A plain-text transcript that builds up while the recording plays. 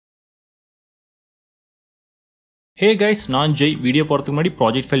Hey guys, நான் Jai. Video போறதுக்கு முன்னாடி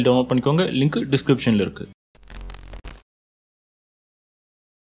ப்ராஜெக்ட் ஃபைல் டவுன்லோட் பண்ணிக்கோங்க. லிங்க் டிஸ்கிரிப்ஷன்ல இருக்கு.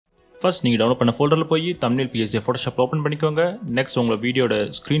 ஃபர்ஸ்ட் நீங்க டவுன்லோட் பண்ண ஃபோல்டர்ல போய் thumbnail PSD Photoshop ஓபன் பண்ணிக்கோங்க. நெக்ஸ்ட் உங்க வீடியோட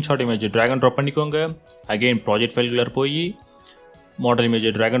screenshot image drag and drop பண்ணிக்கோங்க. அகைன் ப்ராஜெக்ட் ஃபைல்குள்ள போய் model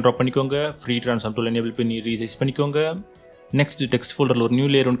image drag and drop பண்ணிக்கோங்க. ஃப்ரீ ட்ரான்ஸ்ஃபார்ம் டூல் எனேபிள் பண்ணி ரீசைஸ் பண்ணிக்கோங்க. நெக்ஸ்ட் டெக்ஸ்ட் ஃபோல்டரில் ஒரு நியூ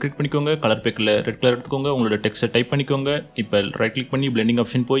லேயர் ஒன்று கிரியேட் பண்ணிக்கோங்க. கலர் பேக்கில் ரெட் கலர் எடுத்துக்கோங்க. உங்களோட டெக்ஸ்ட்டை டைப் பண்ணிக்கோங்க. இப்போ ரைட் கிளிக் பண்ணி பிளெண்டிங்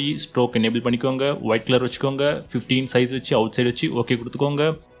ஆப்ஷன் போய் ஸ்ட்ரோக் எனேபிள் பண்ணிக்கோங்க. ஒயிட் கலர் வச்சுக்கோங்க. 15 சைஸ் வச்சு அவுட் சைடு வச்சு ஓகே கொடுத்துக்கோங்க.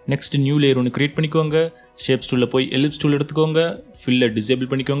 நெக்ஸ்ட் நியூ லேயர் ஒன்று கிரியேட் பண்ணிக்கோங்க. ஷேப்ஸ் டூலில் போய் எலிப்ஸ் டூல் எடுத்துக்கோங்க. ஃபில்லை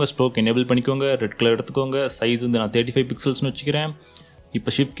டிசேபிள் பண்ணிக்கோங்க. ஸ்ட்ரோக் எனேபிள் பண்ணிக்கோங்க. ரெட் கலர் எடுத்துக்கோங்க. சைஸ் வந்து நான் 35 பிக்சல்ஸ்னு வச்சுக்கிறேன்.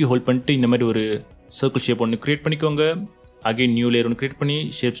 இப்போ ஷிஃப்ட் கீ ஹோல்ட் பண்ணிட்டு இந்த மாதிரி ஒரு சர்க்கிள் ஷேப் ஒன்று கிரியேட் பண்ணிக்கோங்க. அகைன் நியூ லேயர் ஒன்று கிரியேட் பண்ணி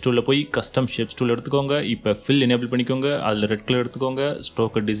ஷேப்ஸ் டூலில் போய் கஸ்டம் ஷேப்ஸ் டூல் எடுத்துக்கோங்க. இப்போ ஃபில் எனேபிள் பண்ணிக்கோங்க. அதில் ரெட் கலர் எடுத்துக்கோங்க.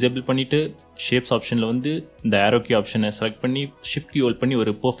 ஸ்ட்ரோக்கை டிசேபிள் பண்ணிவிட்டு ஷேப்ஸ் ஆப்ஷனில் வந்து இந்த ஆரோ கீ ஆப்ஷனை செலக்ட் பண்ணி ஷிஃப்ட் கீ ஹோல்ட் பண்ணி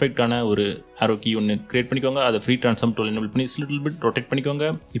ஒரு பர்ஃபெக்டான ஒரு ஆரோ கீ ஒன்று கிரியேட் பண்ணிக்கோங்க. அதை ஃப்ரீ ட்ரான்ஸ்ஃபார்ம் டூல் எனேபிள் பண்ணி லிட்டில் பிட் ரொட்டேட்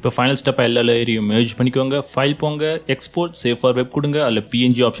பண்ணிக்கோங்க. இப்போ ஃபைனல் ஸ்டெப்பாக எல்லா லேயரையும் மெர்ஜ் பண்ணிக்கோங்க. ஃபைல் போங்க, எக்ஸ்போர்ட், சேவ் ஃபார் வெப் கொடுங்க. அதில்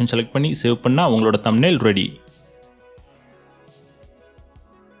PNG ஆப்ஷன் செலக்ட் பண்ணி சேவ் பண்ணால் உங்களோட தம்ப்நெயில் ரெடி.